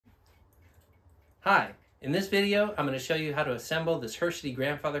Hi, in this video I'm going to show you how to assemble this Herschede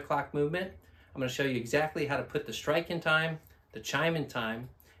grandfather clock movement. I'm going to show you exactly how to put the strike in time, the chime in time,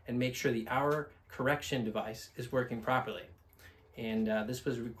 and make sure the hour correction device is working properly. And this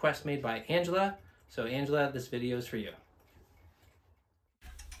was a request made by Angela, so Angela, this video is for you.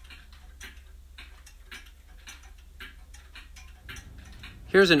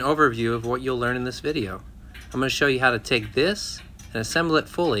 Here's an overview of what you'll learn in this video. I'm going to show you how to take this and assemble it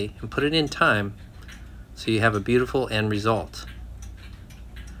fully and put it in time so you have a beautiful end result.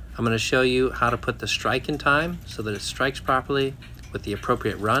 I'm going to show you how to put the strike in time so that it strikes properly with the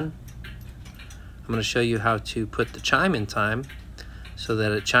appropriate run. I'm going to show you how to put the chime in time so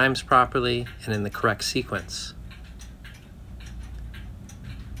that it chimes properly and in the correct sequence.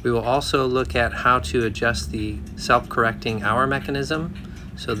 We will also look at how to adjust the self-correcting hour mechanism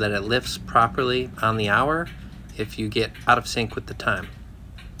so that it lifts properly on the hour if you get out of sync with the time.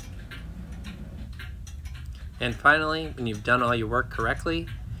 And finally, when you've done all your work correctly,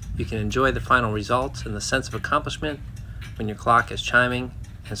 you can enjoy the final results and the sense of accomplishment when your clock is chiming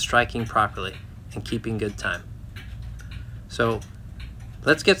and striking properly and keeping good time. So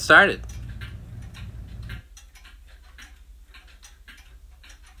let's get started.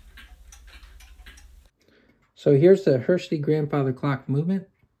 So here's the Herschede grandfather clock movement,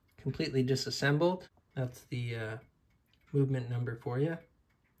 completely disassembled. That's the movement number for you.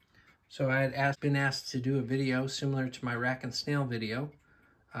 So I had been asked to do a video similar to my rack and snail video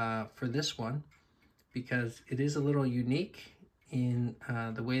for this one because it is a little unique in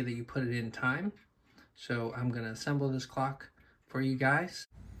the way that you put it in time. So I'm going to assemble this clock for you guys.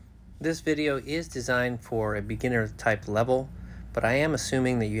 This video is designed for a beginner type level, but I am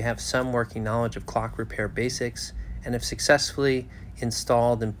assuming that you have some working knowledge of clock repair basics and have successfully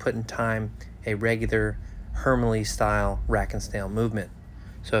installed and put in time a regular Herschede style rack and snail movement.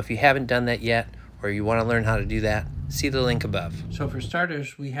 So if you haven't done that yet, or you want to learn how to do that, see the link above. So for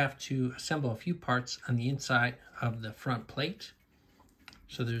starters, we have to assemble a few parts on the inside of the front plate.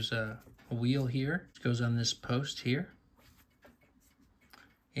 So there's a wheel here. It goes on this post here.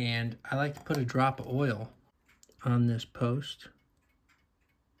 And I like to put a drop of oil on this post.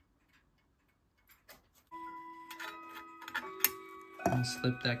 And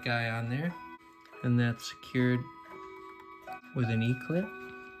slip that guy on there. And that's secured with an E-clip.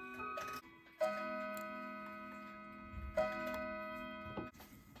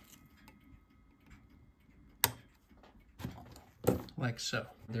 Like so.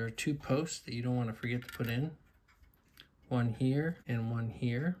 There are two posts that you don't want to forget to put in. One here and one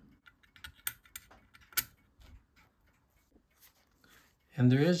here.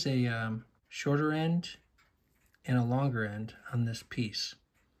 And there is a shorter end and a longer end on this piece.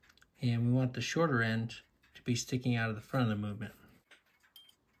 And we want the shorter end to be sticking out of the front of the movement.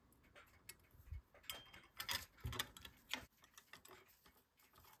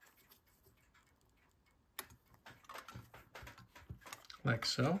 Like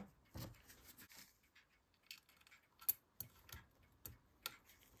so.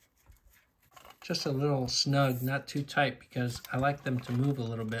 Just a little snug, not too tight, because I like them to move a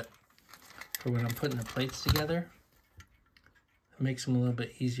little bit for when I'm putting the plates together. It makes them a little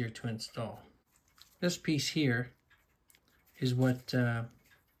bit easier to install. This piece here is what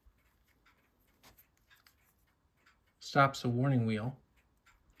stops the warning wheel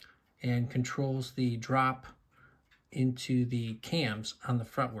and controls the drop into the cams on the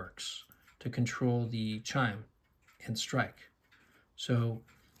front works to control the chime and strike. So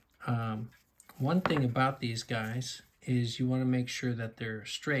one thing about these guys is you want to make sure that they're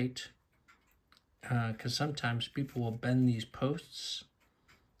straight, because sometimes people will bend these posts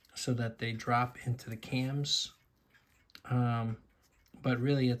so that they drop into the cams, but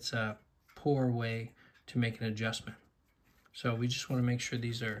really it's a poor way to make an adjustment. So we just want to make sure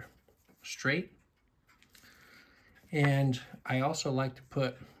these are straight. And I also like to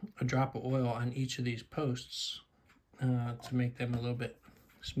put a drop of oil on each of these posts to make them a little bit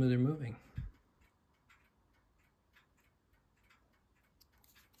smoother moving.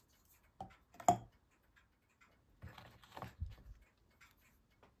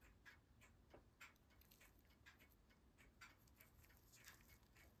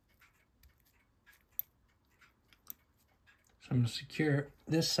 So I'm going to secure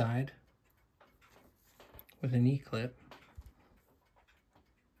this side with an E-clip.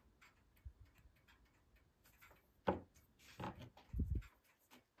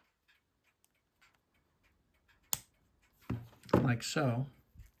 Like so.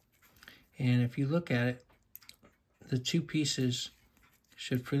 And if you look at it, the two pieces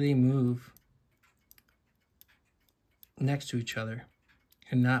should freely move next to each other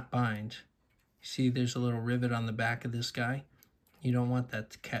and not bind See, there's a little rivet on the back of this guy. You don't want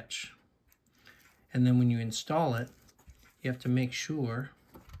that to catch. And then when you install it, you have to make sure,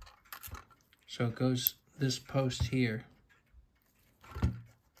 so it goes, this post here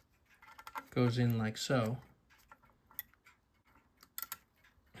goes in like so,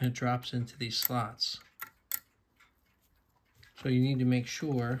 and it drops into these slots. So you need to make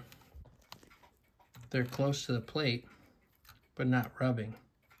sure they're close to the plate, but not rubbing.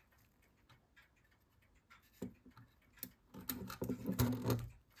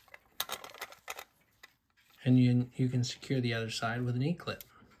 And you can secure the other side with an E-clip.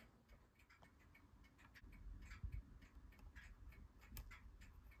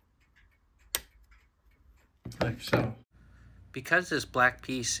 Like so. Because this black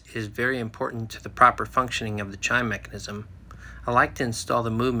piece is very important to the proper functioning of the chime mechanism, I like to install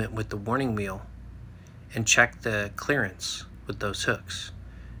the movement with the warning wheel and check the clearance with those hooks.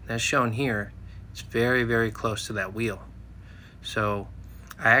 And as shown here, it's very, very close to that wheel. So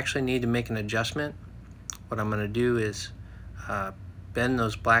I actually need to make an adjustment. What I'm going to do is bend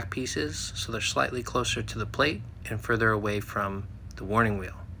those black pieces so they're slightly closer to the plate and further away from the warning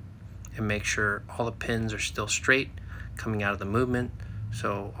wheel, and make sure all the pins are still straight coming out of the movement,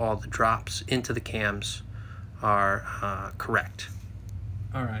 so all the drops into the cams are correct.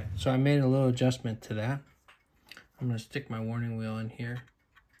 Alright, so I made a little adjustment to that. I'm going to stick my warning wheel in here,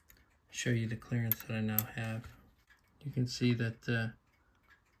 show you the clearance that I now have. You can see that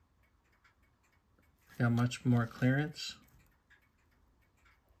I got much more clearance.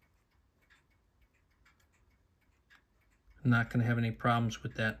 I'm not going to have any problems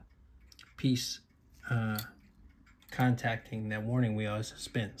with that piece contacting that warning wheel as it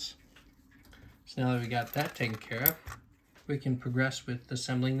spins. So now that we got that taken care of, we can progress with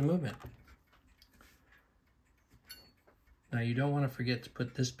assembling the movement. Now you don't want to forget to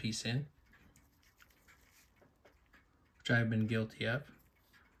put this piece in, which I've been guilty of.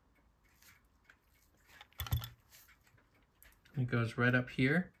 It goes right up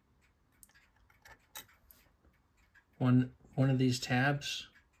here. One of these tabs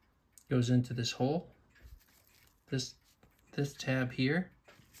goes into this hole. This tab here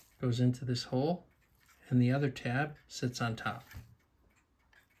goes into this hole, and the other tab sits on top,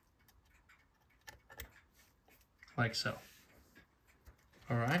 like so.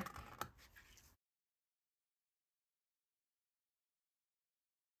 All right.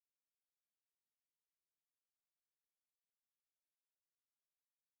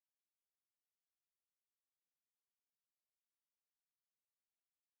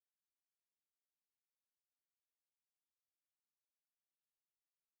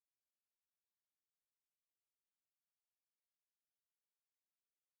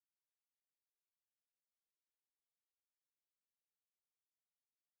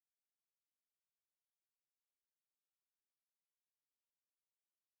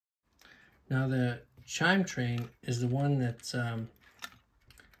 Now the chime train is the one that's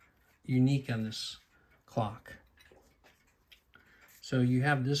unique on this clock. So you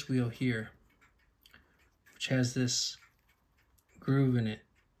have this wheel here, which has this groove in it,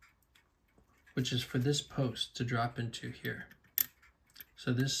 which is for this post to drop into here.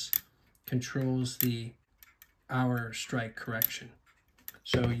 So this controls the hour strike correction.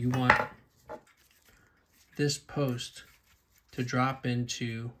 So you want this post to drop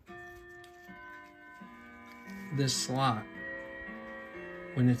into this slot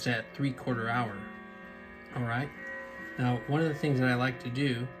when it's at 3/4 hour. All right. Now, one of the things that I like to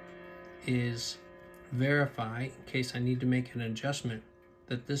do is verify, in case I need to make an adjustment,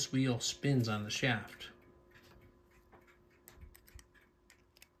 that this wheel spins on the shaft.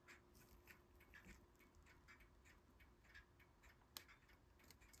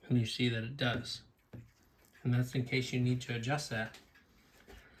 And you see that it does. And that's in case you need to adjust that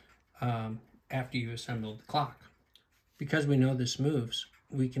after you assembled the clock. Because we know this moves,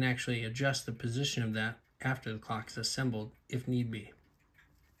 we can actually adjust the position of that after the clock is assembled if need be.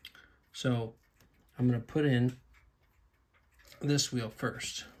 So I'm going to put in this wheel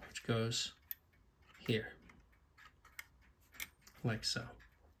first, which goes here, like so.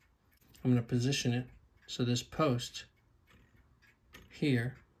 I'm going to position it so this post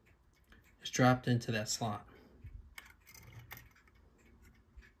here is dropped into that slot.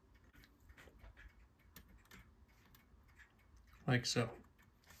 Like so.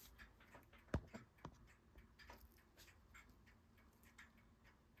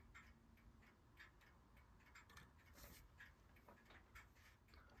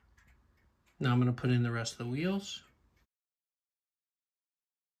 Now I'm going to put in the rest of the wheels.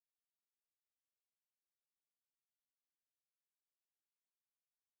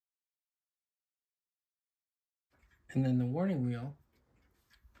 And then the warning wheel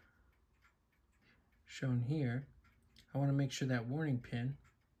shown here, I want to make sure that warning pin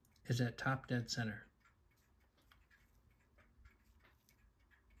is at top dead center.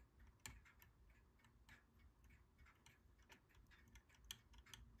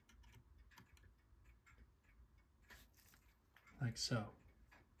 Like so.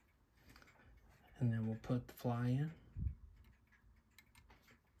 And then we'll put the fly in.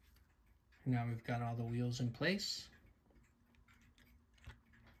 And now we've got all the wheels in place.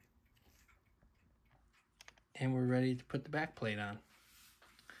 And we're ready to put the back plate on.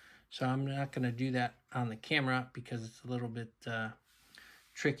 So I'm not going to do that on the camera because it's a little bit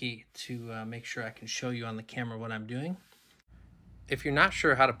tricky to make sure I can show you on the camera what I'm doing. If you're not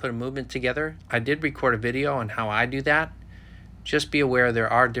sure how to put a movement together, I did record a video on how I do that. Just be aware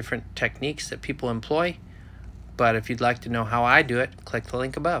there are different techniques that people employ, but if you'd like to know how I do it, click the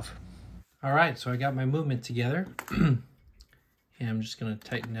link above. All right, so I got my movement together, and I'm just going to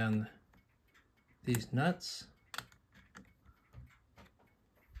tighten down these nuts.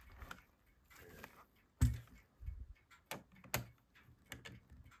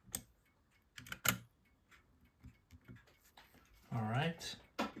 All right,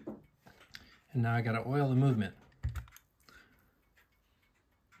 and now I got to oil the movement.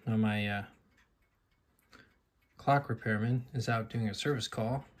 Now my clock repairman is out doing a service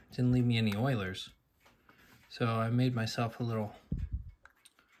call. Didn't leave me any oilers, so I made myself a little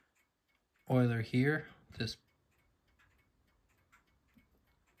oiler here, this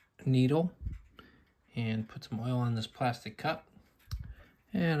needle, and put some oil on this plastic cup,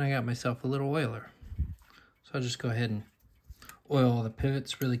 and I got myself a little oiler. So I'll just go ahead and oil the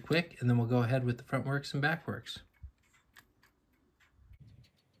pivots really quick, and then we'll go ahead with the front works and back works.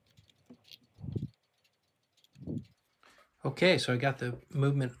 Okay, so I got the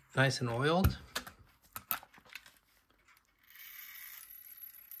movement nice and oiled.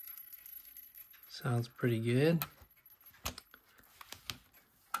 Sounds pretty good.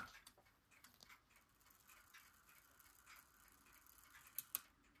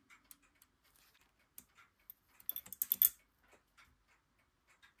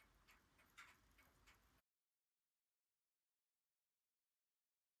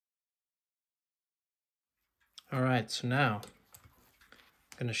 All right, so now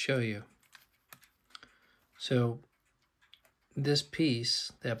I'm going to show you. So this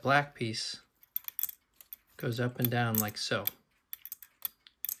piece, that black piece, goes up and down like so.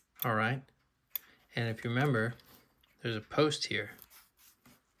 All right, and if you remember, there's a post here.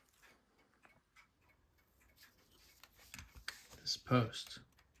 This post.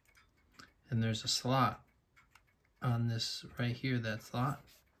 And there's a slot on this right here, that slot.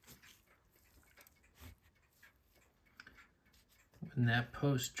 When that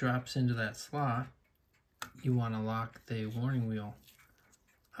post drops into that slot, you want to lock the warning wheel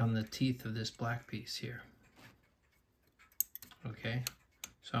on the teeth of this black piece here. Okay,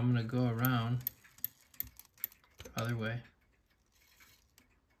 so I'm going to go around the other way,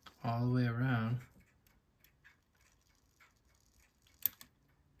 all the way around.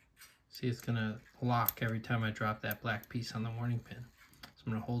 See, it's going to lock every time I drop that black piece on the warning pin. So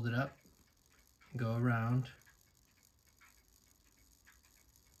I'm going to hold it up and go around.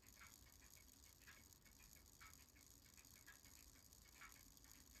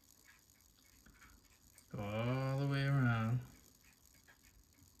 Go all the way around.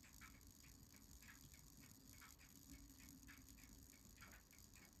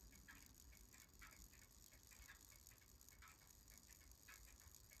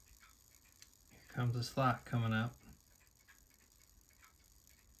 Here comes the slot coming up.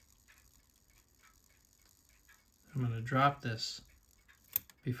 I'm going to drop this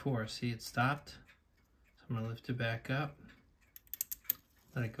before. See, it stopped. So I'm going to lift it back up.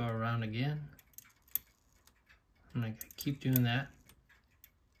 Let it go around again. I'm going to keep doing that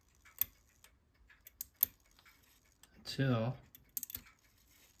until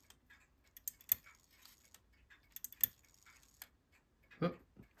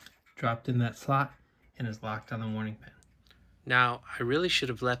dropped in that slot and is locked on the warning pin. Now, I really should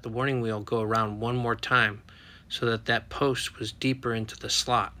have let the warning wheel go around one more time so that that post was deeper into the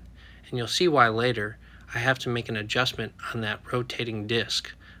slot. And you'll see why later. I have to make an adjustment on that rotating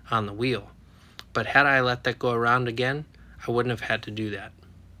disc on the wheel. But had I let that go around again, I wouldn't have had to do that.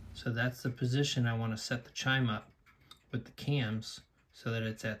 So that's the position I want to set the chime up with the cams so that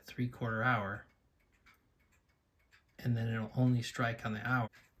it's at 3/4 hour. And then it'll only strike on the hour.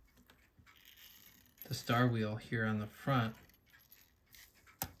 The star wheel here on the front.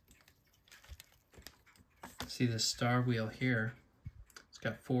 See this star wheel here? It's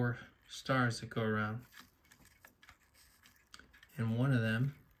got 4 stars that go around. and one of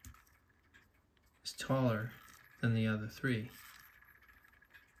them is taller than the other three.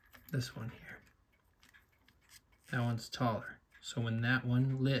 This one here. That one's taller. So when that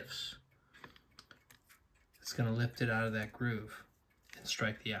one lifts, it's going to lift it out of that groove and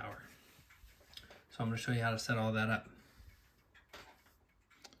strike the hour. So I'm going to show you how to set all that up.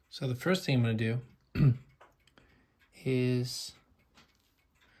 So the first thing I'm going to do is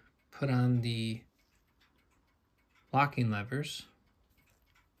put on the locking levers.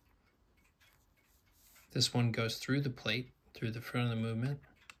 This one goes through the plate, through the front of the movement,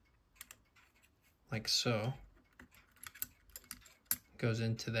 like so. Goes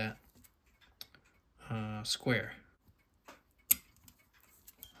into that square,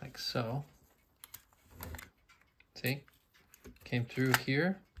 like so. See? Came through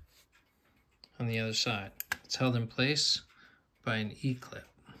here on the other side. It's held in place by an E-clip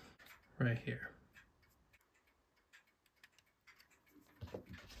right here.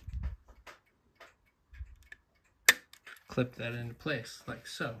 Clip that into place like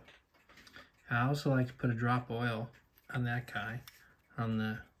so. I also like to put a drop of oil on that guy on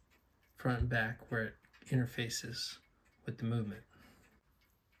the front and back where it interfaces with the movement.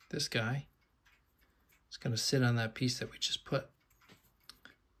 This guy is going to sit on that piece that we just put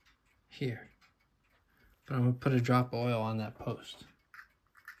here. But I'm going to put a drop of oil on that post.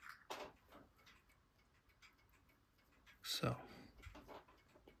 So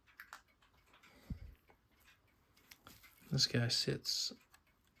this guy sits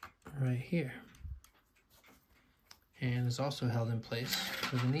right here and is also held in place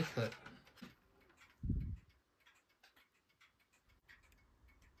with an E-clip.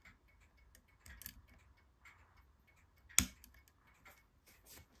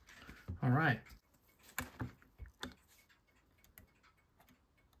 All right.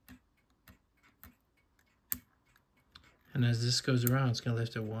 And as this goes around, it's going to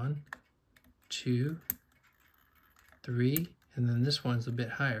lift it 1, 2, 3, and then this one's a bit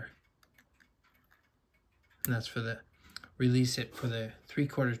higher. And that's for the release it for the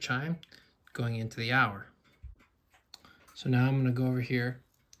 3/4 chime going into the hour. So now I'm going to go over here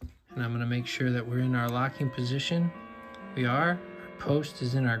and I'm going to make sure that we're in our locking position. We are. Our post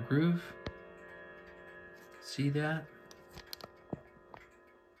is in our groove. See that?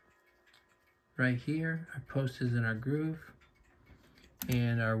 Right here, our post is in our groove.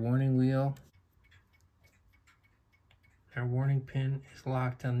 And our warning wheel, our warning pin is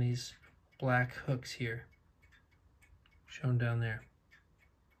locked on these black hooks here, shown down there.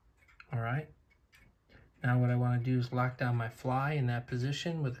 All right. Now what I want to do is lock down my fly in that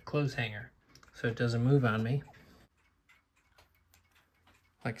position with a clothes hanger so it doesn't move on me,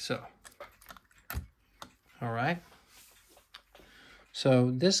 like so. All right.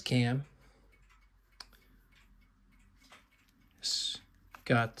 So this cam has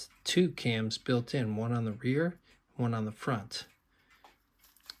got 2 cams built in, one on the rear, one on the front.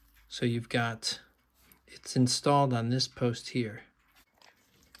 So you've got, it's installed on this post here.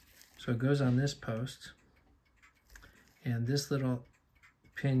 So it goes on this post, and this little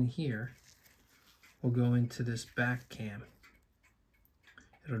pin here will go into this back cam.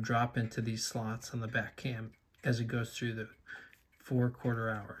 It'll drop into these slots on the back cam as it goes through the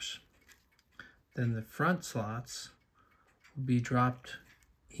 4/4 hours. Then the front slots will be dropped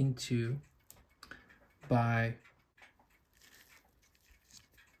into by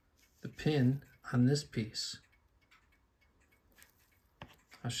the pin on this piece.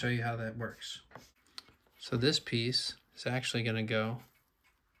 I'll show you how that works. So this piece is actually going to go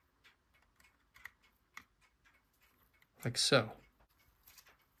like so.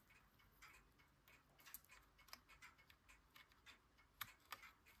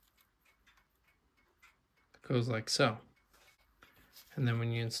 It goes like so. And then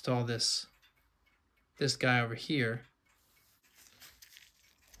when you install this guy over here,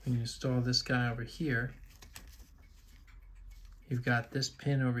 you've got this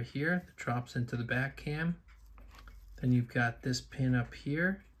pin over here that drops into the back cam. Then you've got this pin up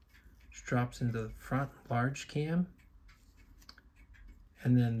here, which drops into the front large cam.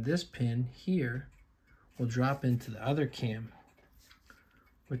 And then this pin here will drop into the other cam,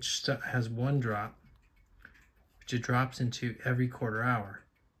 which has one drop, which it drops into every 1/4 hour,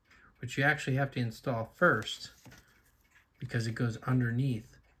 which you actually have to install first because it goes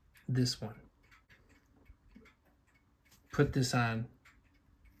underneath this one. Put this on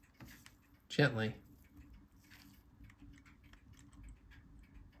gently.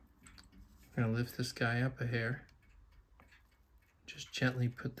 I'm going to lift this guy up a hair. Just gently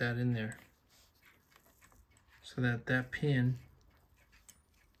put that in there so that that pin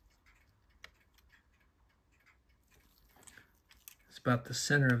about the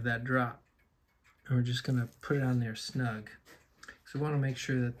center of that drop. And we're just going to put it on there snug. So we want to make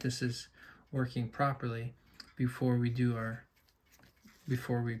sure that this is working properly before we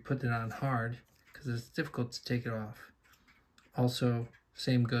put it on hard, because it's difficult to take it off. Also,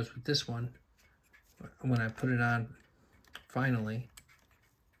 same goes with this one. When I put it on finally,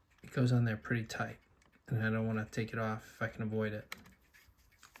 it goes on there pretty tight, and I don't want to take it off if I can avoid it.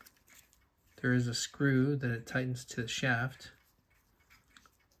 There is a screw that it tightens to the shaft,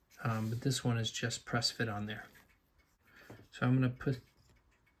 but this one is just press fit on there. So I'm going to put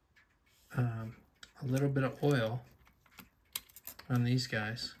a little bit of oil on these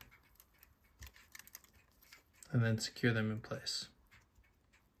guys and then secure them in place.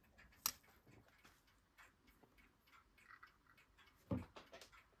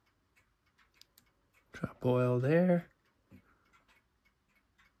 Drop oil there.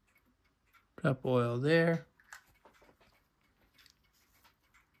 Drop oil there.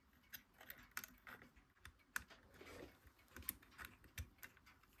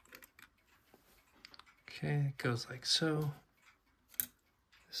 Okay, it goes like so.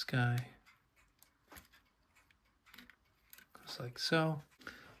 This guy goes like so.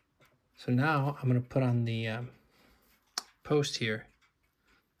 So now I'm going to put on the post here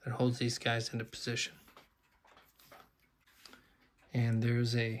that holds these guys into position. And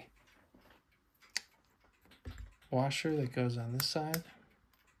there's a washer that goes on this side.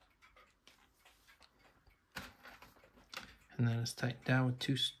 And then it's tightened down with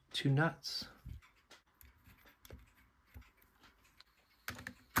two nuts.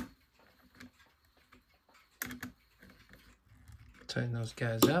 Tighten those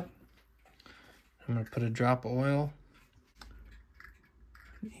guys up. I'm going to put a drop of oil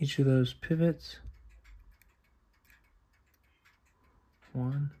in each of those pivots.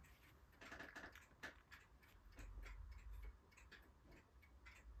 1,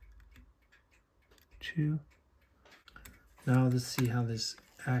 2. Now let's see how this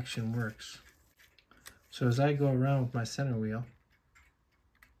action works. So as I go around with my center wheel,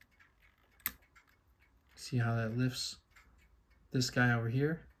 see how that lifts this guy over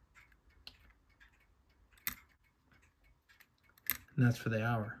here? And that's for the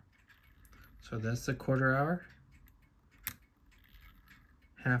hour. So that's the quarter hour,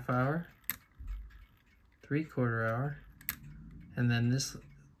 half hour, 3/4 hour, and then this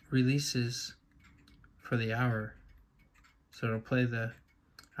releases for the hour. So it'll play the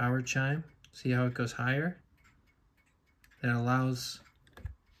hour chime. See how it goes higher? That allows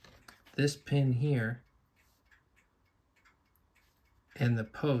this pin here and the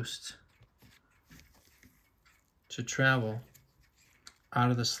post to travel out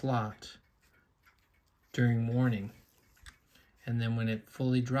of the slot during warning, and then when it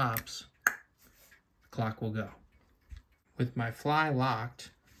fully drops, the clock will go. With my fly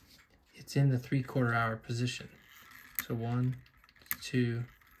locked, it's in the 3/4 hour position. So 1, 2,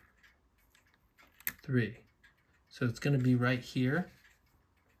 3. So it's going to be right here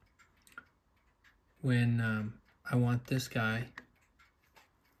when I want this guy.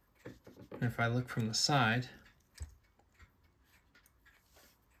 And if I look from the side,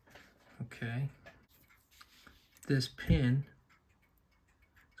 okay, this pin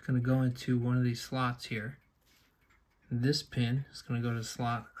is going to go into one of these slots here. And this pin is going to go to the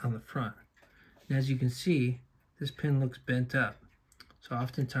slot on the front. And as you can see, this pin looks bent up. So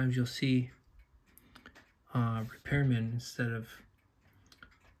oftentimes you'll see repairmen, instead of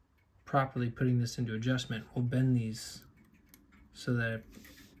properly putting this into adjustment, will bend these so that it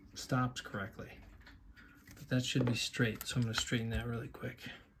stops correctly. But that should be straight, so I'm going to straighten that really quick.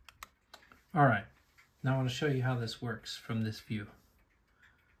 Alright, now I want to show you how this works from this view.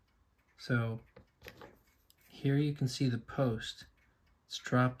 So here you can see the post. It's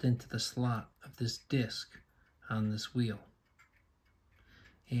dropped into the slot of this disc on this wheel.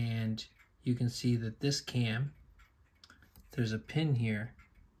 And you can see that this cam, there's a pin here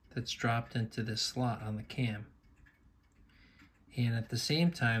that's dropped into this slot on the cam. And at the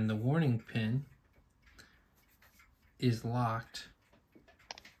same time, the warning pin is locked.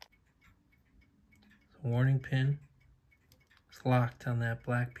 The warning pin is locked on that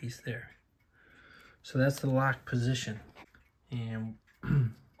black piece there. So that's the locked position. And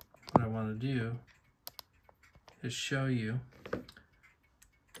what I want to do is show you.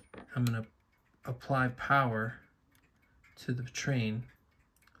 I'm going to apply power to the train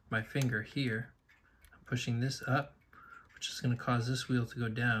with my finger here. I'm pushing this up, which is going to cause this wheel to go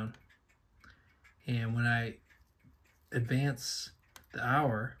down. And when I advance the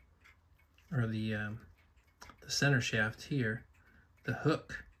hour, or the center shaft here, the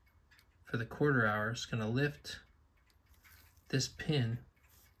hook for the 1/4 hour is going to lift this pin,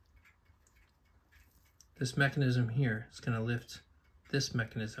 this mechanism here is going to lift this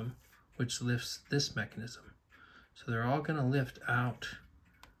mechanism, which lifts this mechanism. So they're all going to lift out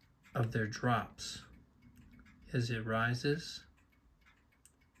of their drops as it rises.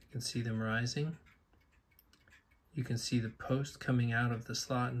 You can see them rising. You can see the post coming out of the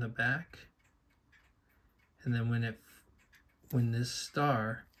slot in the back. And then when this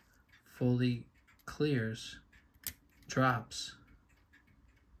star fully clears, drops,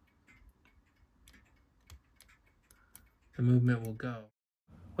 the movement will go.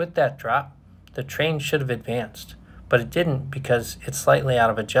 With that drop, the train should have advanced, but it didn't because it's slightly out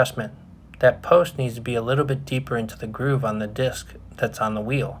of adjustment. That post needs to be a little bit deeper into the groove on the disc that's on the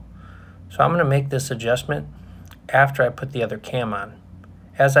wheel. So I'm going to make this adjustment after I put the other cam on.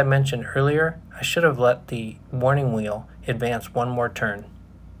 As I mentioned earlier, I should have let the warning wheel advance one more turn.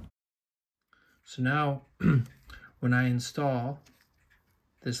 So now when I install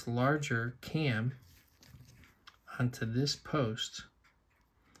this larger cam onto this post,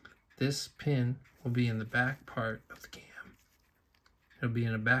 this pin will be in the back part of the cam. It'll be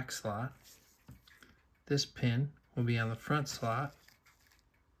in a back slot. This pin will be on the front slot,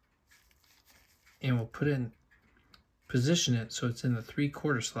 and we'll position it so it's in the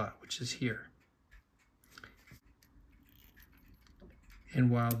 3/4 slot, which is here. And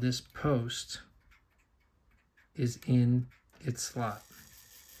while this post is in its slot.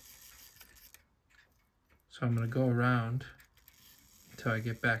 So I'm going to go around until I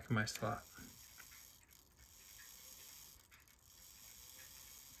get back in my slot.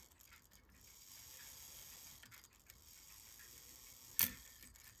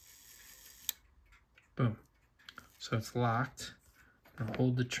 Boom. So it's locked. I'll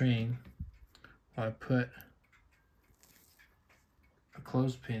hold the train while I put a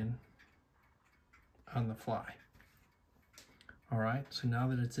clothespin on the fly. Alright, so now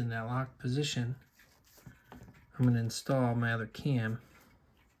that it's in that locked position, I'm going to install my other cam.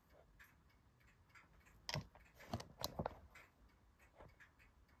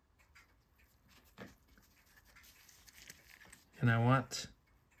 And I want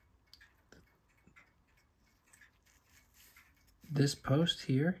this post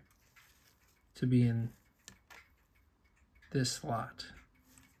here to be in this slot.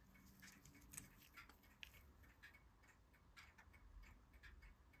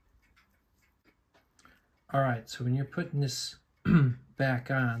 Alright, so when you're putting this back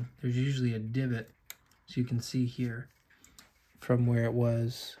on, there's usually a divot, as you can see here, from where it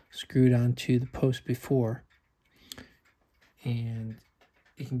was screwed onto the post before. And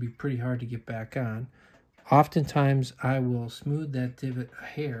it can be pretty hard to get back on. Oftentimes I will smooth that divot a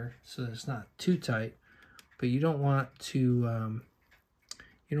hair so that it's not too tight, but you don't want it to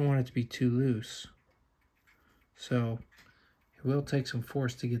be too loose. So it will take some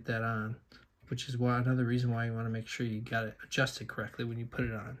force to get that on, which is another reason why you want to make sure you got it adjusted correctly when you put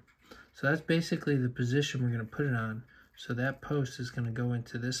it on. So that's basically the position we're going to put it on. So that post is going to go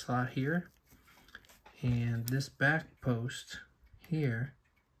into this slot here, and this back post here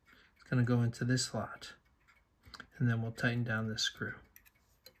is going to go into this slot. And then we'll tighten down this screw.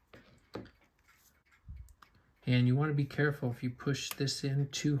 And you want to be careful if you push this in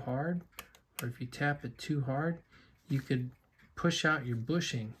too hard, or if you tap it too hard, you could push out your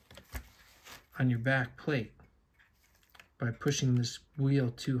bushing on your back plate by pushing this wheel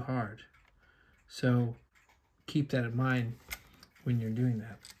too hard. So keep that in mind when you're doing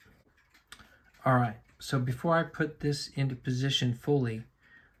that. Alright, so before I put this into position fully,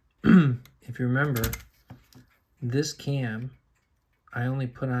 if you remember, this cam I only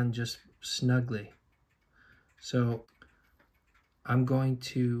put on just snugly. So I'm going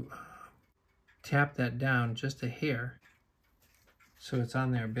to tap that down just a hair so it's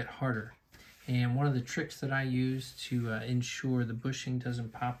on there a bit harder. And one of the tricks that I use to ensure the bushing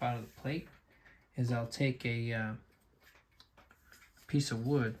doesn't pop out of the plate is I'll take a piece of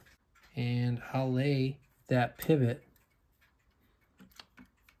wood and I'll lay that pivot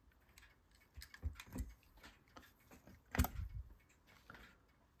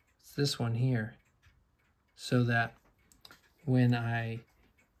this one here, so that when I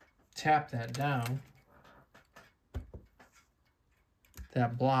tap that down,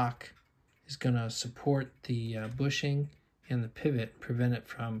 that block is going to support the bushing and the pivot, prevent it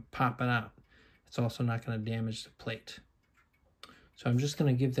from popping out. It's also not going to damage the plate. So I'm just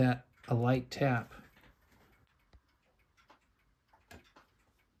going to give that a light tap.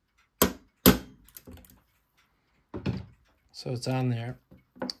 So it's on there.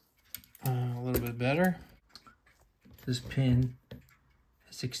 A little bit better. This pin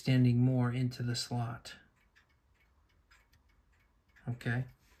is extending more into the slot. Okay.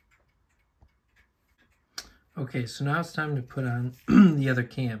 Okay, so now it's time to put on the other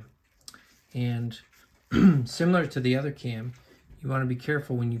cam. And similar to the other cam, you want to be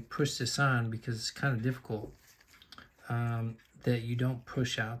careful when you push this on, because it's kind of difficult, that you don't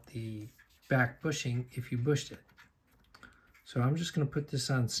push out the back bushing if you bushed it. So I'm just going to put this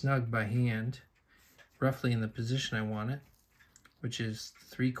on snug by hand, roughly in the position I want it, which is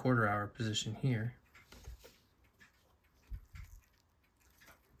 3/4 hour position here.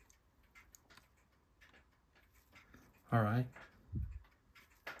 All right.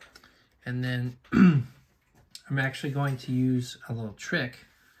 And then I'm actually going to use a little trick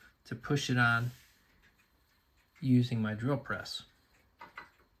to push it on using my drill press.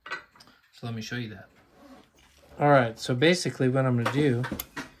 So let me show you that. All right, so basically what I'm gonna do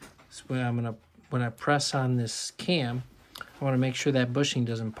is when I press on this cam, I wanna make sure that bushing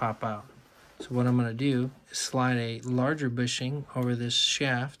doesn't pop out. So what I'm gonna do is slide a larger bushing over this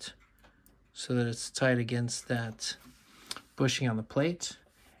shaft so that it's tight against that bushing on the plate.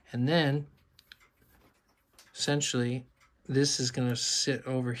 And then essentially this is gonna sit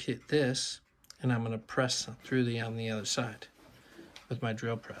over hit this, and I'm gonna press through on the other side with my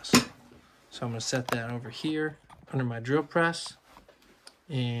drill press. So I'm gonna set that over here under my drill press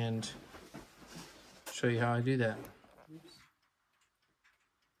and show you how I do that.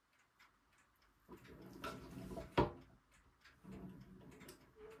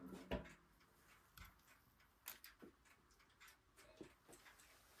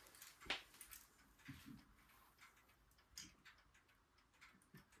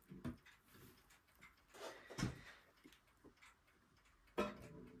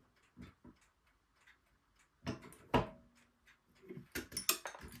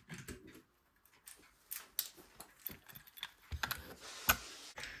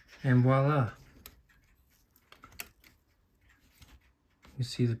 And voila. You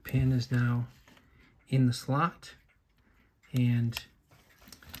see the pin is now in the slot, but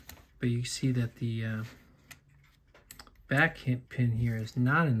you see that the back pin here is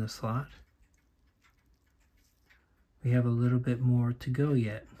not in the slot. We have a little bit more to go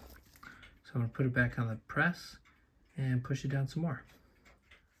yet. So I'm gonna put it back on the press and push it down some more.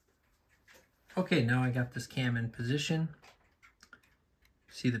 Okay, now I got this cam in position.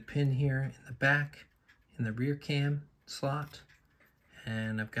 See the pin here in the back, in the rear cam slot,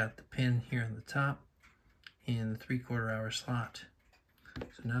 and I've got the pin here on the top in the 3/4 hour slot.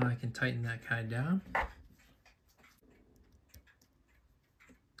 So now I can tighten that guy down.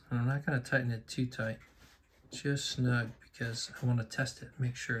 And I'm not going to tighten it too tight, just snug, because I want to test it,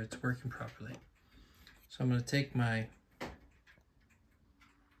 make sure it's working properly. So I'm going to take my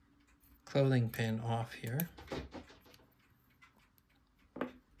clothing pin off here.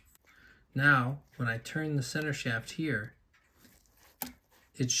 Now, when I turn the center shaft here,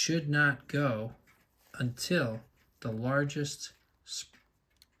 it should not go until the largest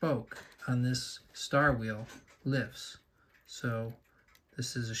spoke on this star wheel lifts. So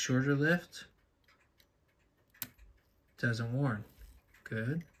this is a shorter lift. Doesn't warn.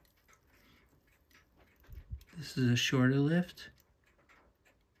 Good. This is a shorter lift.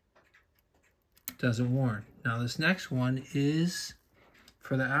 Doesn't warn. Now this next one is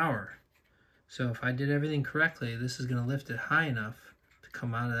for the hour. So if I did everything correctly, this is going to lift it high enough to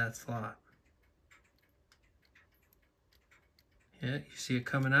come out of that slot. Yeah, you see it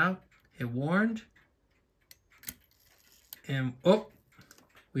coming out? It warned. And, oh,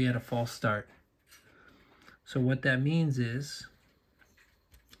 we had a false start. So what that means is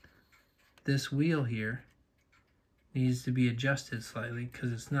this wheel here needs to be adjusted slightly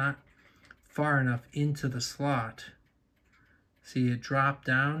because it's not far enough into the slot. See, it dropped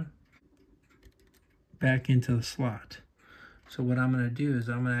down back into the slot. So what I'm going to do is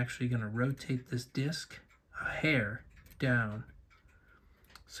I'm actually going to rotate this disc a hair down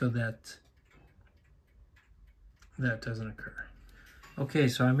so that that doesn't occur. Okay,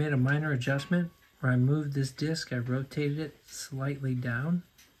 so I made a minor adjustment where I moved this disc, I rotated it slightly down,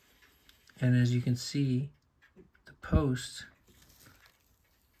 and as you can see, the post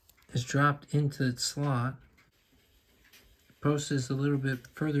is dropped into its slot. The post is a little bit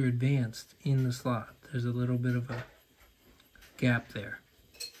further advanced in the slot. There's a little bit of a gap there.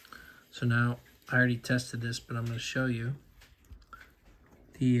 So now, I already tested this, but I'm going to show you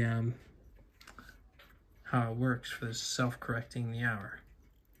the how it works for this self-correcting the hour.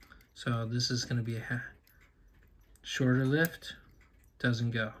 So this is going to be a shorter lift,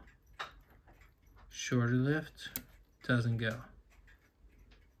 doesn't go. Shorter lift, doesn't go.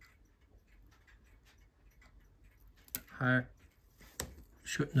 Higher.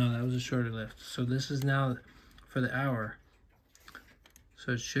 No, that was a shorter lift. So this is now for the hour.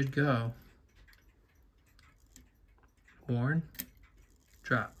 So it should go warn,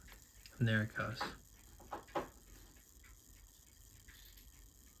 drop, and there it goes.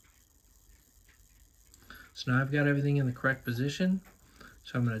 So now I've got everything in the correct position.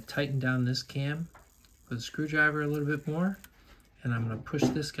 So I'm going to tighten down this cam with a screwdriver a little bit more, and I'm going to push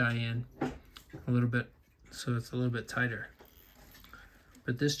this guy in a little bit so it's a little bit tighter.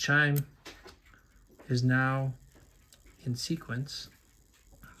 But this chime is now in sequence,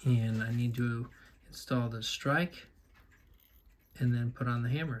 and I need to install the strike and then put on the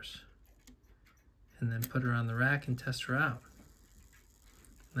hammers and then put her on the rack and test her out.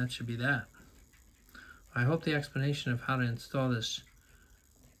 And that should be that. I hope the explanation of how to install this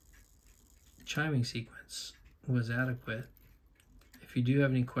chiming sequence was adequate. If you do have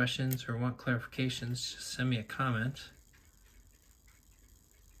any questions or want clarifications, just send me a comment.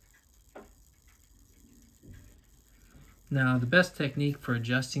 Now, the best technique for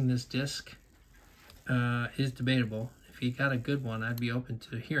adjusting this disc is debatable. If you got a good one, I'd be open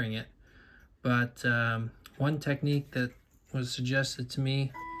to hearing it. But one technique that was suggested to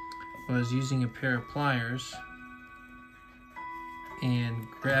me was using a pair of pliers and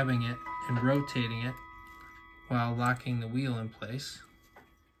grabbing it and rotating it while locking the wheel in place.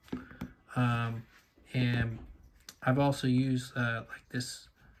 And I've also used like this.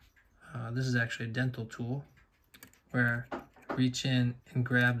 This is actually a dental tool, where I reach in and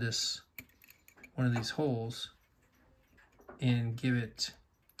grab this one of these holes and give it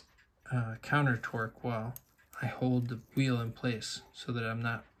counter torque while I hold the wheel in place so that I'm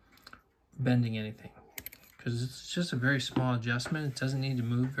not bending anything, because it's just a very small adjustment. It doesn't need to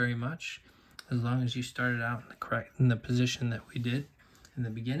move very much as long as you start it out in the position that we did in the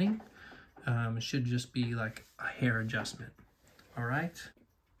beginning. It should just be like a hair adjustment. All right,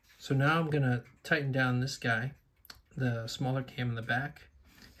 so now I'm gonna tighten down this guy, the smaller cam in the back,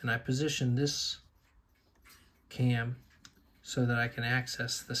 and I position this cam so that I can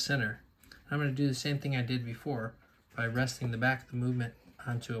access the center. I'm going to do the same thing I did before by resting the back of the movement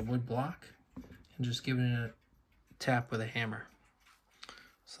onto a wood block and just giving it a tap with a hammer.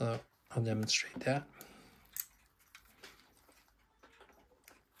 So I'll demonstrate that.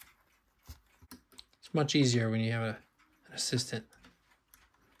 It's much easier when you have an assistant.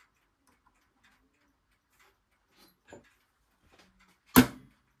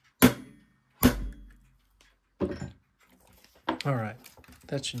 All right,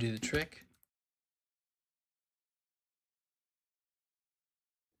 that should do the trick.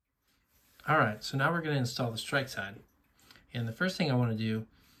 All right, so now we're going to install the strike side. And the first thing I want to do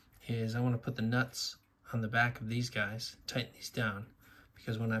is I want to put the nuts on the back of these guys, tighten these down,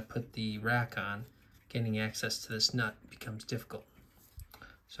 because when I put the rack on, getting access to this nut becomes difficult.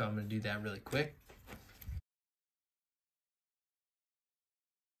 So I'm going to do that really quick.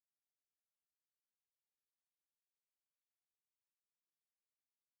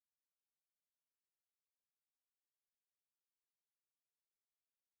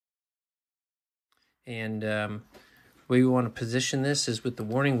 And the way we want to position this is with the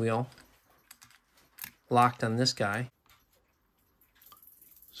warning wheel locked on this guy.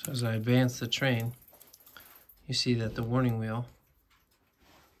 So as I advance the train, you see that the warning wheel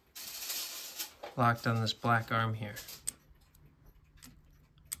locked on this black arm here.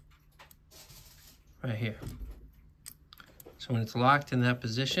 Right here. So when it's locked in that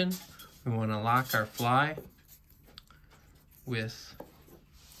position, we want to lock our fly with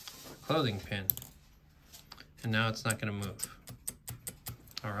a clothing pin. And now it's not going to move.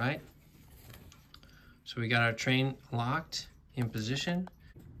 All right. So we got our train locked in position.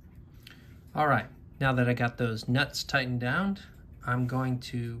 All right. Now that I got those nuts tightened down, I'm going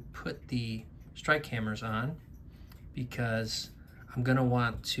to put the strike hammers on, because I'm going to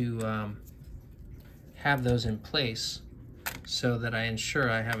want to have those in place so that I ensure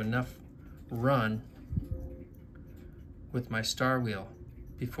I have enough run with my star wheel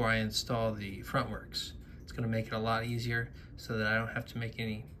before I install the front works. It's going to make it a lot easier so that I don't have to make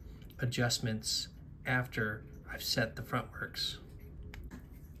any adjustments after I've set the front works.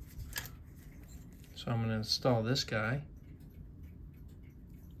 So I'm going to install this guy.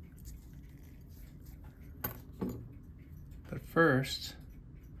 But first,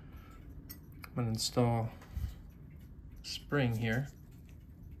 I'm going to install a spring here,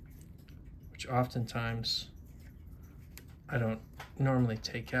 which oftentimes I don't normally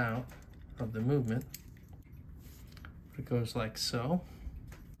take out of the movement. It goes like so.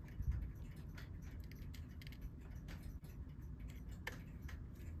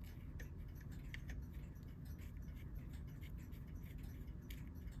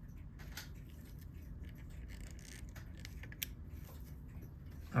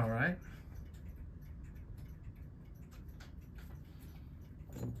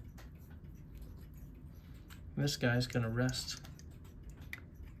 This guy's going to rest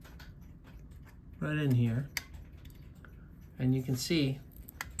right in here. And you can see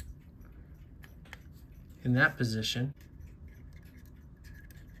in that position,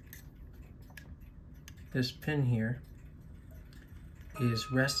 this pin here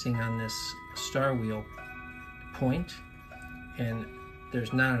is resting on this star wheel point, and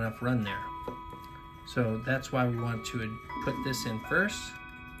there's not enough run there. So that's why we want to put this in first,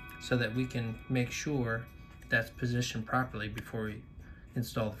 so that we can make sure that's positioned properly before we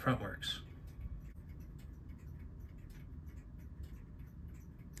install the front works.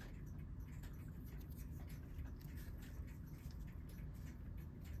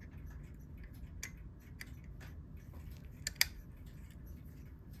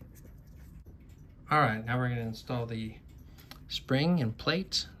 All right, now we're going to install the spring and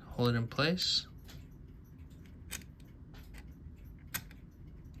plate, hold it in place.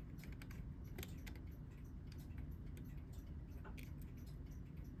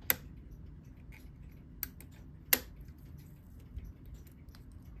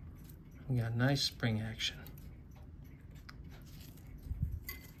 We got nice spring action.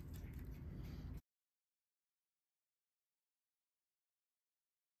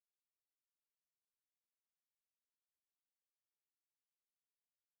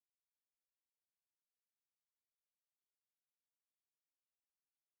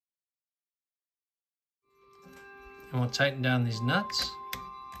 And we'll tighten down these nuts.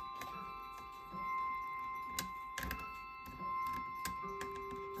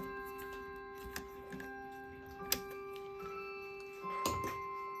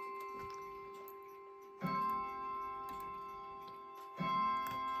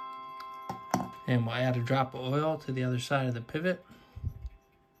 And we'll add a drop of oil to the other side of the pivot.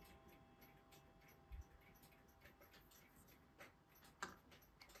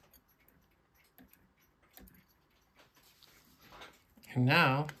 And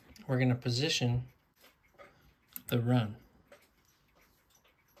now we're going to position the run.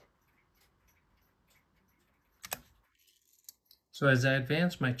 So as I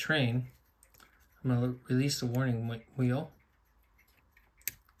advance my train, I'm going to release the warning wheel.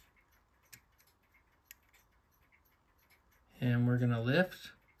 And we're going to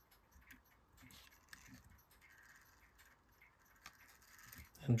lift.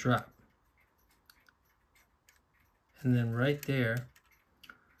 And drop. And then right there,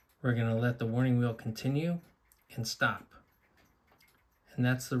 we're going to let the warning wheel continue and stop. And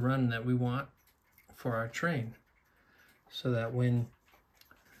that's the run that we want for our train, so that when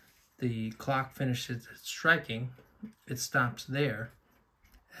the clock finishes its striking, it stops there,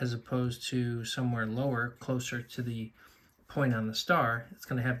 as opposed to somewhere lower, closer to the point on the star. It's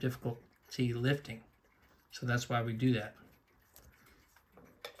going to have difficulty lifting. So that's why we do that.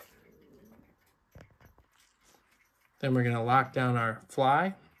 Then we're going to lock down our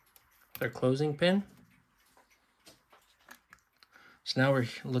fly with our closing pin. So now we're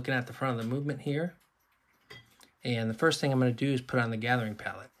looking at the front of the movement here. And the first thing I'm going to do is put on the gathering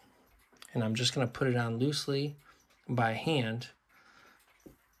pallet. And I'm just going to put it on loosely by hand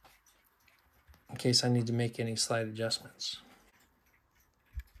in case I need to make any slight adjustments.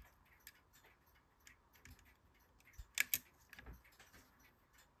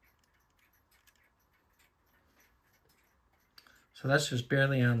 So that's just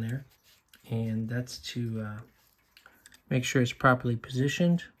barely on there, and that's to make sure it's properly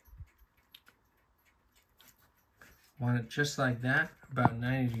positioned. Want it just like that, about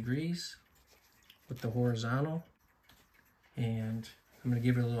 90 degrees with the horizontal. And I'm going to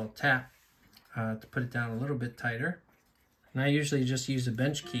give it a little tap to put it down a little bit tighter. And I usually just use a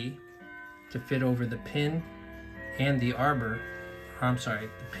bench key to fit over the pin and the arbor, the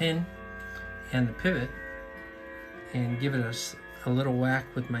pin and the pivot, and give it a little whack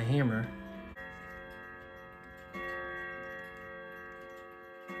with my hammer.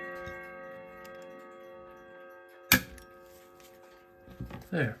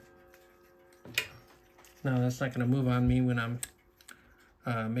 There. Now that's not going to move on me when I'm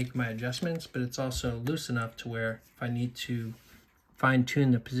making my adjustments, but it's also loose enough to where if I need to fine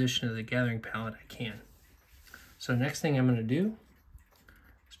tune the position of the gathering pallet, I can. So next thing I'm going to do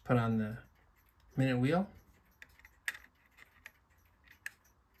is put on the minute wheel.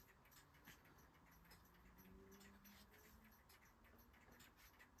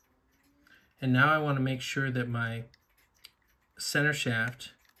 And now I want to make sure that my center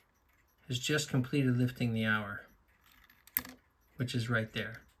shaft has just completed lifting the hour, which is right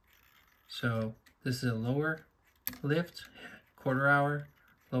there. So this is a lower lift, quarter hour,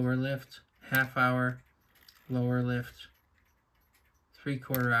 lower lift, half hour, lower lift,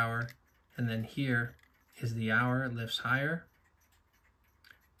 3/4 hour, and then here is the hour. It lifts higher.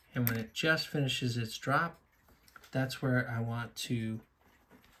 And when it just finishes its drop, that's where I want to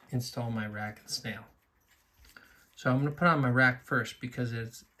install my rack and snail. So I'm going to put on my rack first because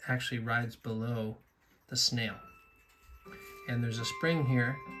it actually rides below the snail. And there's a spring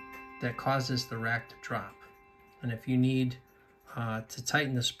here that causes the rack to drop. And if you need to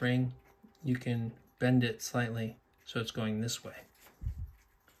tighten the spring, you can bend it slightly so it's going this way.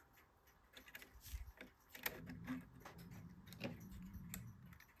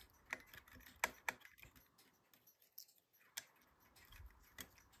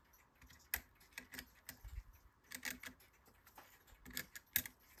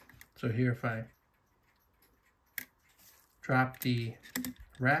 So here, if I drop the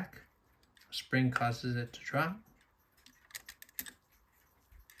rack, the spring causes it to drop.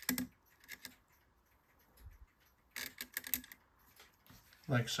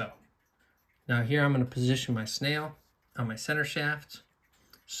 Like so. Now here I'm going to position my snail on my center shaft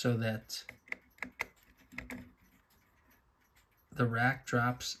so that the rack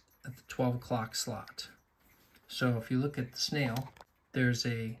drops at the 12 o'clock slot. So if you look at the snail, there's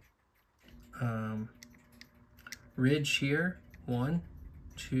a ridge here, 1,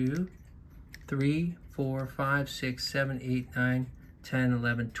 2, 3, 4, 5, 6, 7, 8, 9, 10,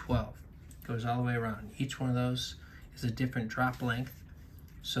 11, 12. Goes all the way around. Each one of those is a different drop length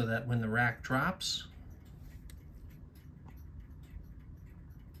so that when the rack drops,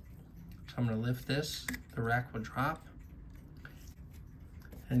 so I'm going to lift this, the rack will drop,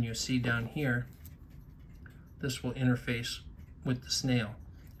 and you'll see down here, this will interface with the snail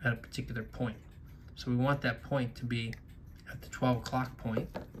at a particular point. So we want that point to be at the 12 o'clock point,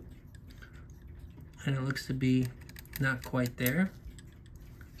 and it looks to be not quite there.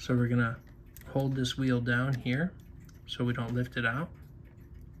 So we're gonna hold this wheel down here so we don't lift it out.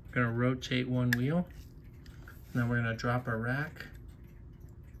 We're gonna rotate one wheel, and then we're gonna drop our rack,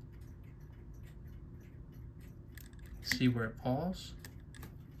 see where it falls.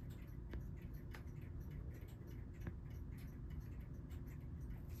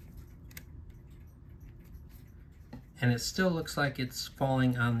 And it still looks like it's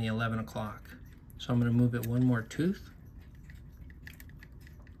falling on the 11 o'clock. So I'm going to move it one more tooth.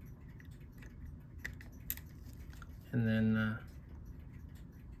 And then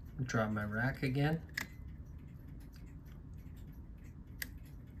drop my rack again.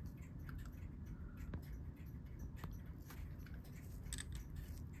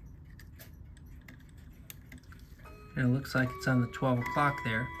 And it looks like it's on the 12 o'clock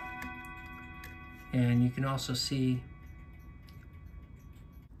there. And you can also see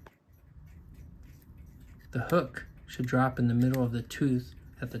the hook should drop in the middle of the tooth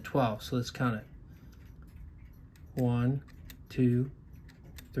at the 12. So let's count it. 1, 2,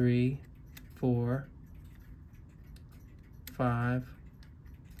 3, 4, 5,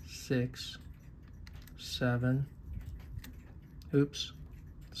 6, 7,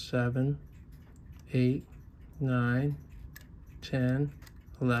 7, 8, 9, 10,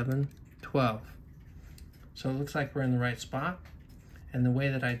 11, 12. So it looks like we're in the right spot. And the way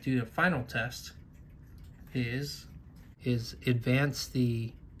that I do a final test is advance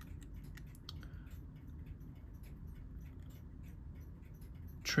the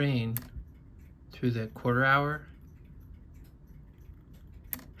train through the quarter hour,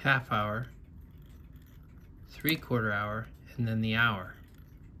 half hour, 3/4 hour, and then the hour.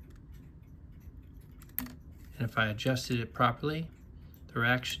 And if I adjusted it properly, the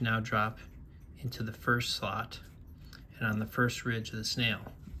rack should now drop into the first slot and on the first ridge of the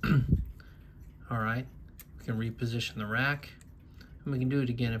snail. All right, we can reposition the rack, and we can do it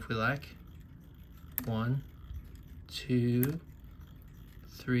again if we like. 1, 2,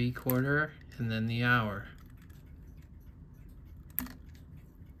 3/4, and then the hour.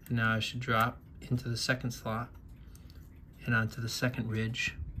 And now I should drop into the second slot and onto the second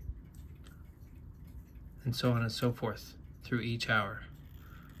ridge, and so on and so forth through each hour.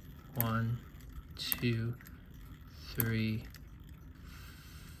 1, 2, 3,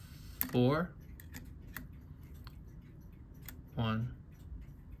 4. 1,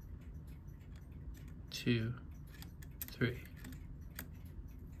 2, 3.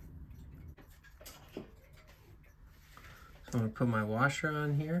 So I'm going to put my washer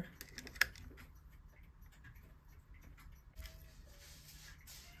on here.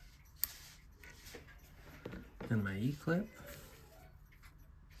 And my E-clip.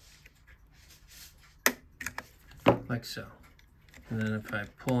 Like so. And then if I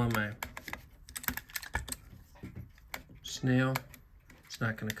pull on my snail, it's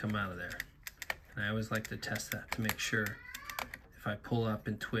not going to come out of there. And I always like to test that to make sure if I pull up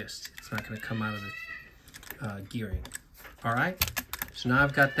and twist, it's not going to come out of gearing. All right, so now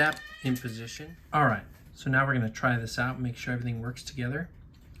I've got that in position. All right, so now we're going to try this out and make sure everything works together.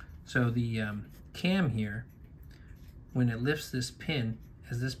 So the cam here, when it lifts this pin,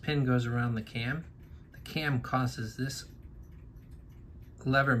 as this pin goes around the cam causes this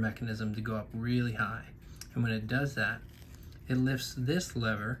lever mechanism to go up really high. And when it does that, it lifts this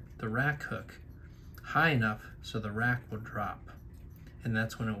lever, the rack hook, high enough so the rack will drop. And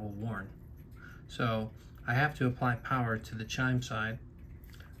that's when it will warn. So I have to apply power to the chime side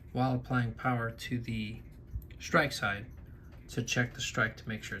while applying power to the strike side to check the strike to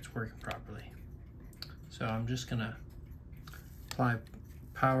make sure it's working properly. So I'm just gonna apply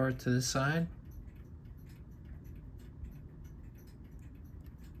power to this side.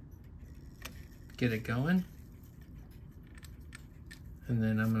 Get it going. And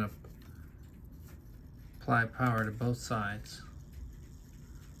then I'm gonna apply power to both sides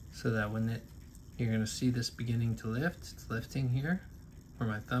so that when you're gonna see this beginning to lift, it's lifting here where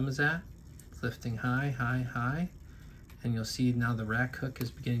my thumb is at. It's lifting high, high, high. And you'll see now the rack hook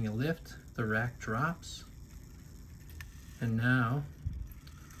is beginning to lift. The rack drops. And now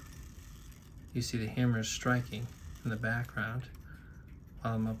you see the hammer is striking in the background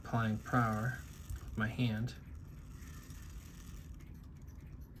while I'm applying power with my hand.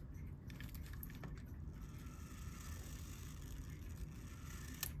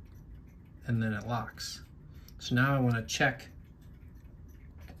 And then it locks. So now I want to check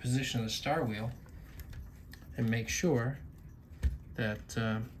the position of the star wheel and make sure that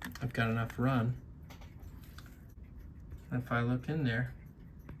I've got enough run. And if I look in there,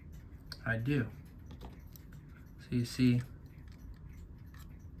 I do. So you see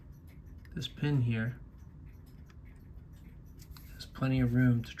this pin here has plenty of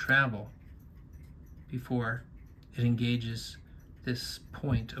room to travel before it engages this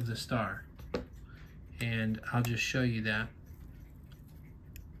point of the star. And I'll just show you that.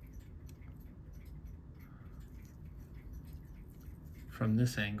 From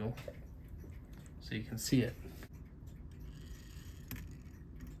this angle so you can see it.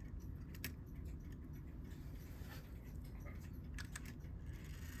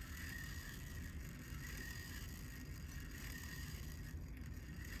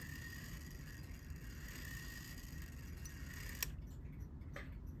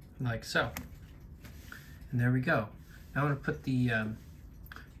 Like so. And there we go. Now I'm going to put the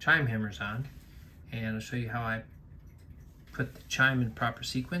chime hammers on, and I'll show you how I put the chime in proper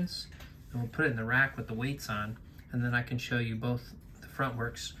sequence, and we'll put it in the rack with the weights on, and then I can show you both the front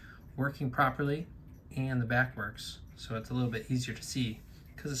works working properly and the back works, so it's a little bit easier to see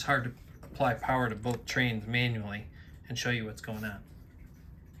because it's hard to apply power to both trains manually and show you what's going on.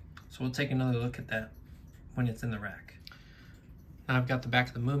 So we'll take another look at that when it's in the rack. Now I've got the back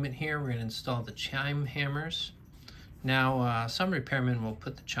of the movement here. We're going to install the chime hammers. Now some repairmen will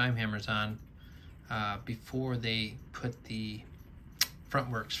put the chime hammers on before they put the front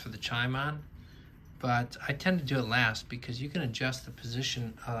works for the chime on, but I tend to do it last because you can adjust the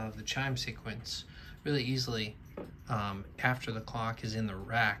position of the chime sequence really easily after the clock is in the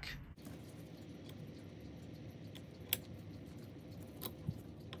rack.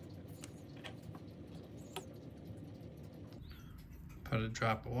 Put a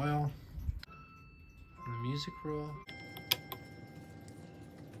drop of oil on the music roll.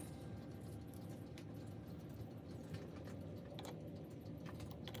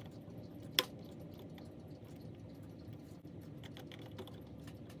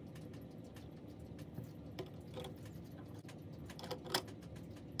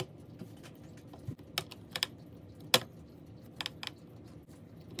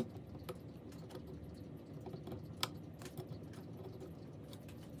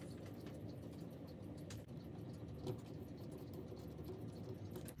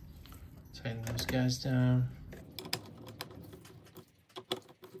 Tighten those guys down.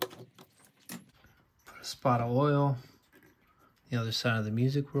 Put a spot of oil the other side of the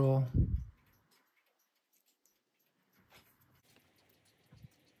music roll.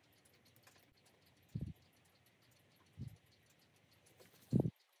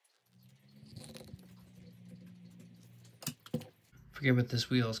 Forget what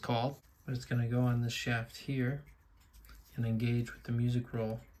this wheel is called, but it's going to go on this shaft here and engage with the music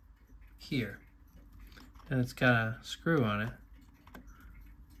roll here. And it's got a screw on it.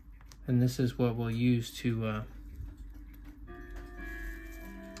 And this is what we'll use to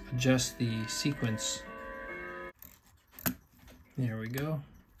adjust the sequence. There we go.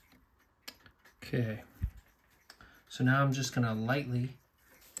 Okay. So now I'm just going to lightly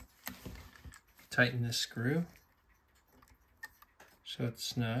tighten this screw so it's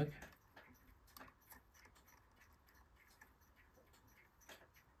snug.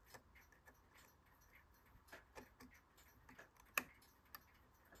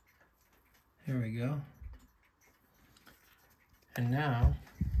 There we go. And now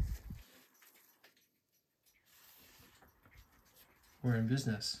we're in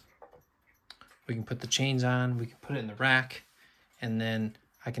business. We can put the chains on, we can put it in the rack, and then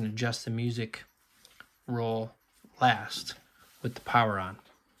I can adjust the music roll last with the power on.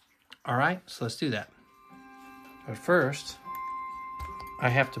 All right, so let's do that. But first, I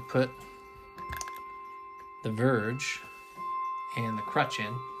have to put the verge and the crutch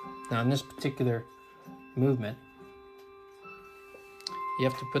in. Now in this particular movement, you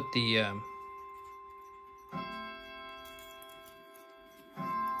have to put the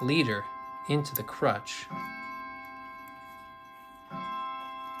leader into the crutch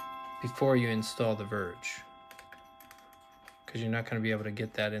before you install the verge, because you're not going to be able to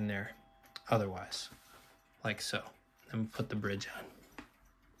get that in there otherwise, like so. Then put the bridge on.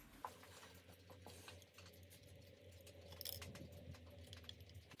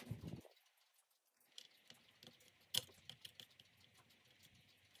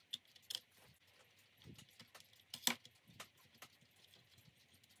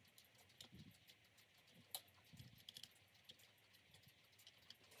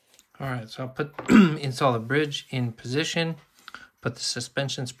 All right, so I'll put install the bridge in position, put the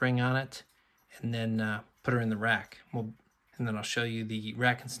suspension spring on it, and then put her in the rack. And then I'll show you the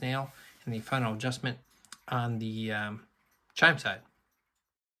rack and snail and the final adjustment on the chime side.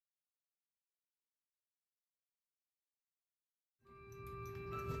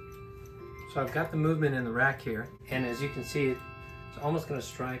 So I've got the movement in the rack here, and as you can see, it's almost going to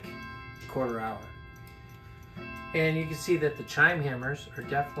strike a quarter hour. And you can see that the chime hammers are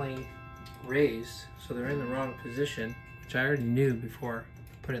definitely raised, so they're in the wrong position, which I already knew before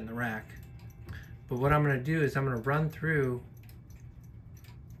I put it in the rack. But what I'm going to do is I'm going to run through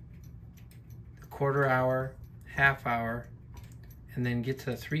the quarter hour, half hour, and then get to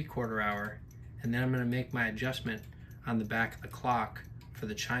the 3/4 hour, and then I'm going to make my adjustment on the back of the clock for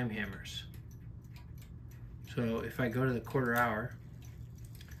the chime hammers. So if I go to the quarter hour,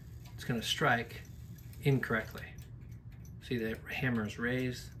 it's going to strike incorrectly. See, the hammer is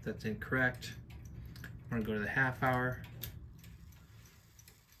raised, that's incorrect. I'm going to go to the half hour.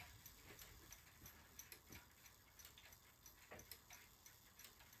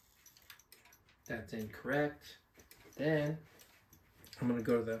 That's incorrect. Then I'm going to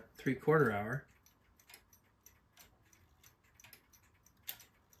go to the 3/4 hour.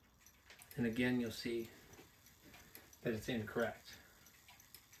 And again, you'll see that it's incorrect.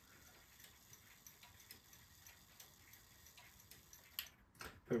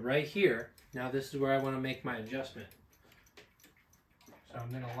 But right here, now this is where I want to make my adjustment. So I'm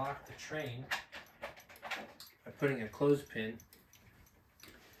going to lock the train by putting a clothespin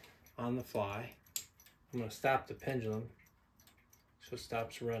on the fly. I'm going to stop the pendulum so it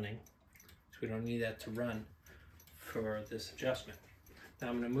stops running. So we don't need that to run for this adjustment.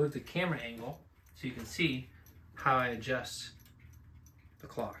 Now I'm going to move the camera angle so you can see how I adjust the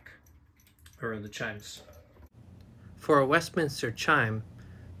clock, or the chimes. For a Westminster chime,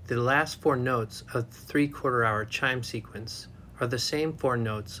 the last 4 notes of the 3/4 hour chime sequence are the same 4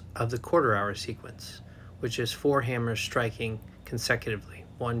 notes of the quarter hour sequence, which is 4 hammers striking consecutively,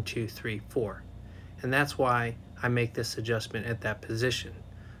 1, 2, 3, 4. And that's why I make this adjustment at that position,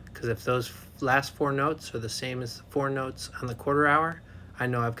 because if those last 4 notes are the same as the 4 notes on the quarter hour, I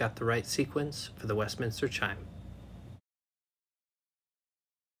know I've got the right sequence for the Westminster chime.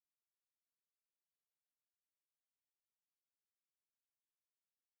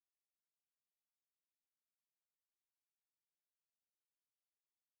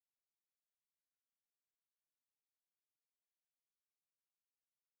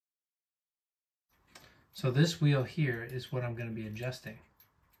 So this wheel here is what I'm going to be adjusting,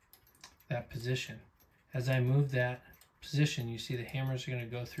 that position. As I move that position, you see the hammers are going to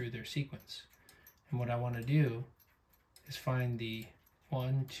go through their sequence. And what I want to do is find the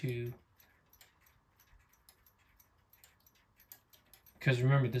 1, 2, because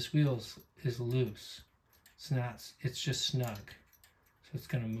remember this wheel is loose. It's just snug. So it's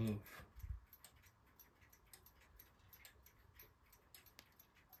going to move.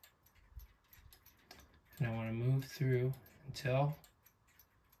 And I want to move through until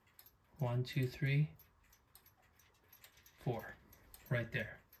 1, 2, 3, 4, right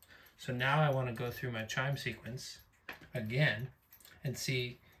there. So now I want to go through my chime sequence again and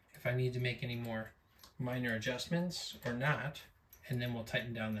see if I need to make any more minor adjustments or not, and then we'll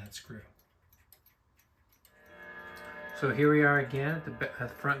tighten down that screw. So here we are again at the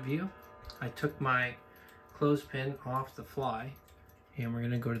front view. I took my clothespin off the fly, and we're going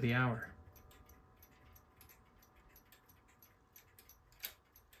to go to the hour.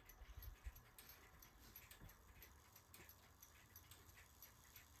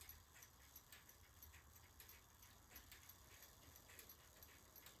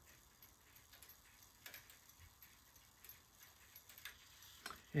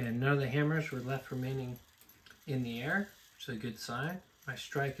 And none of the hammers were left remaining in the air, which is a good sign. My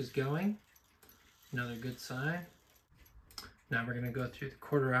strike is going, another good sign. Now we're going to go through the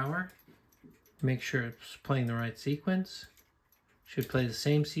quarter hour, make sure it's playing the right sequence. Should play the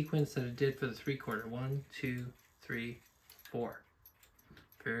same sequence that it did for the 3/4. 1, 2, 3, 4.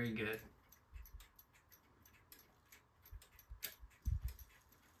 Very good.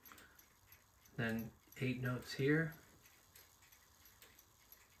 Then 8 notes here.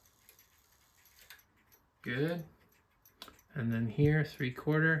 Good. And then here,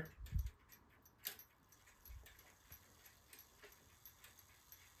 3/4.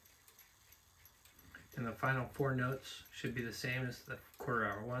 And the final 4 notes should be the same as the quarter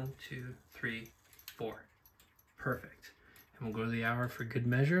hour. 1, 2, 3, 4. Perfect. And we'll go to the hour for good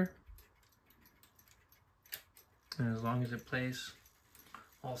measure. And as long as it plays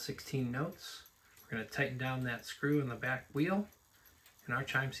all 16 notes, we're going to tighten down that screw in the back wheel, and our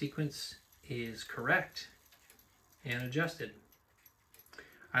chime sequence is correct and adjusted.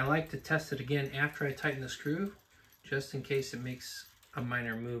 I like to test it again after I tighten the screw, just in case it makes a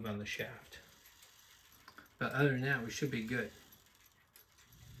minor move on the shaft. But other than that, we should be good.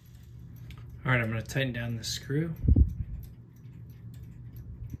 All right, I'm going to tighten down the screw.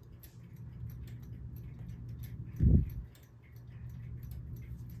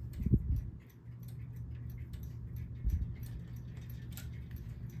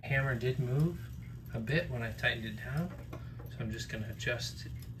 Hammer did move a bit when I tightened it down, so I'm just going to adjust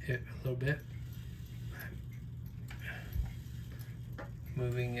it a little bit.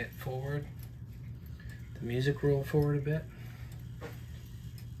 Moving it forward, the music roll forward a bit.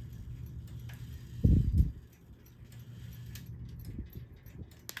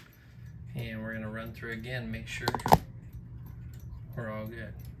 And we're going to run through again, make sure we're all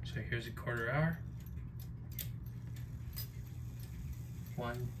good. So here's a quarter hour.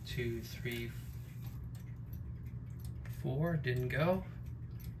 1, 2, 3, 4, didn't go.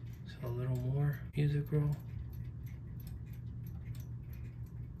 So a little more music roll.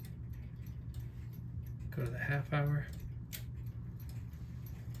 Go to the half hour.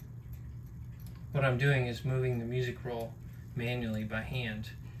 What I'm doing is moving the music roll manually by hand,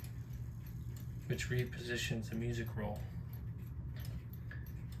 which repositions the music roll.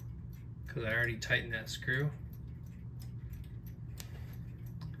 Because I already tightened that screw.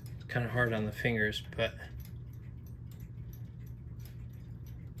 It's kind of hard on the fingers, but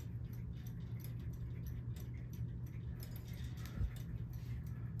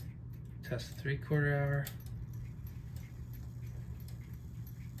test the 3/4 hour.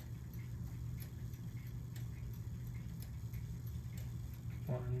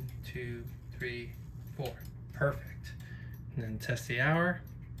 One, 2, 3, 4. Perfect. And then test the hour.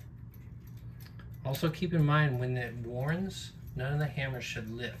 Also keep in mind when it warns, none of the hammers should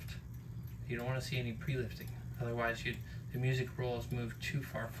lift. You don't want to see any pre-lifting. Otherwise the music rolls move too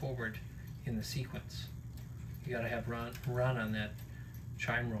far forward in the sequence. You got to have run on that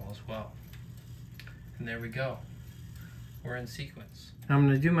chime roll as well. And there we go. We're in sequence. Now I'm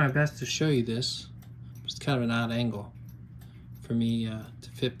going to do my best to show you this. It's kind of an odd angle for me to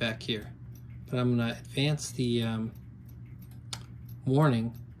fit back here. But I'm going to advance the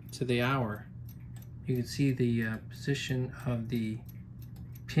warning to the hour. You can see the position of the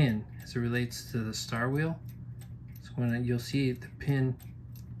pin as it relates to the star wheel. So when you'll see the pin,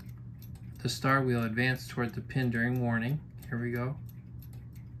 the star wheel advance toward the pin during warning. Here we go.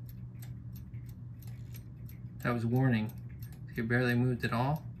 That was warning. So you barely moved at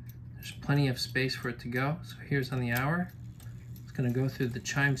all. There's plenty of space for it to go. So here's on the hour. It's going to go through the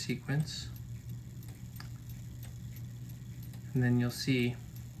chime sequence. And then you'll see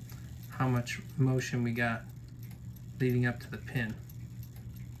how much motion we got leading up to the pin.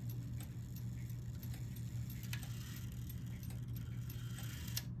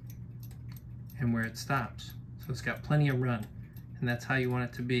 And where it stops. So it's got plenty of run. And that's how you want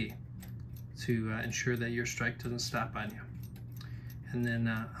it to be, to ensure that your strike doesn't stop on you. And then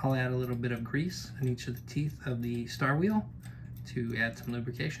I'll add a little bit of grease on each of the teeth of the star wheel to add some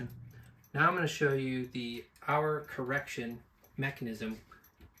lubrication. Now I'm going to show you the hour correction mechanism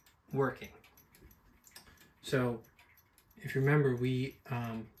working. So if you remember, we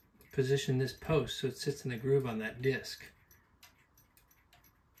positioned this post so it sits in the groove on that disc.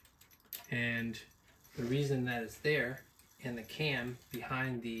 And the reason that it's there and the cam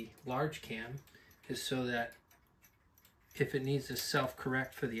behind the large cam is so that if it needs to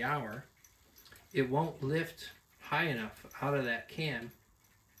self-correct for the hour, it won't lift high enough out of that cam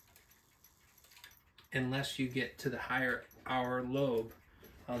unless you get to the higher hour lobe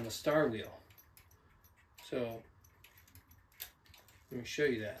on the star wheel. So Let me show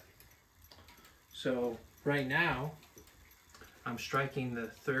you that. So right now, I'm striking the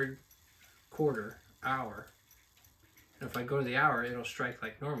third quarter hour. And if I go to the hour, it'll strike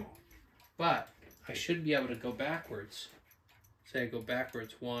like normal. But I should be able to go backwards. Say I go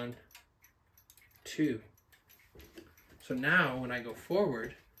backwards 1, 2. So now when I go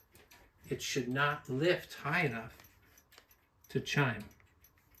forward, it should not lift high enough to chime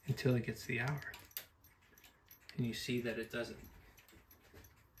until it gets the hour. And you see that it doesn't.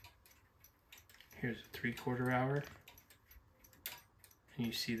 Here's a 3/4 hour. And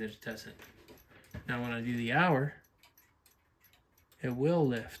you see that it doesn't. Now when I do the hour, it will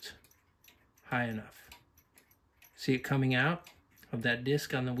lift high enough. See it coming out of that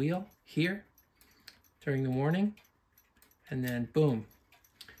disc on the wheel here during the warning, and then boom,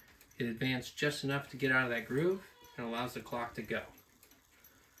 it advanced just enough to get out of that groove and allows the clock to go.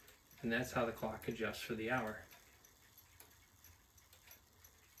 And that's how the clock adjusts for the hour.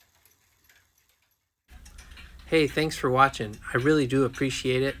 Hey, thanks for watching. I really do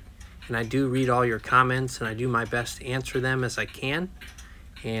appreciate it, and I do read all your comments, and I do my best to answer them as I can.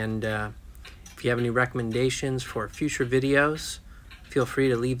 And if you have any recommendations for future videos, feel free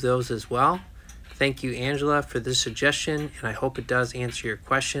to leave those as well. Thank you, Angela, for this suggestion, and I hope it does answer your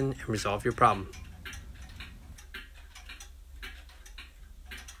question and resolve your problem.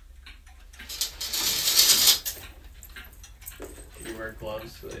 Do you wear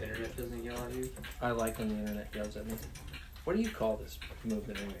gloves so the internet doesn't yell at you? I like when the internet yells at me. What do you call this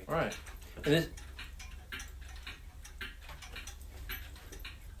movement anyway? All right. And this.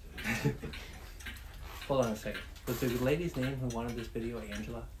 Hold on a second. Was the lady's name who wanted this video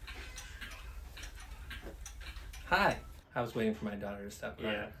Angela? Hi. I was waiting for my daughter to stop.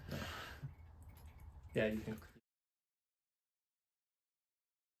 Yeah. Yeah, you can.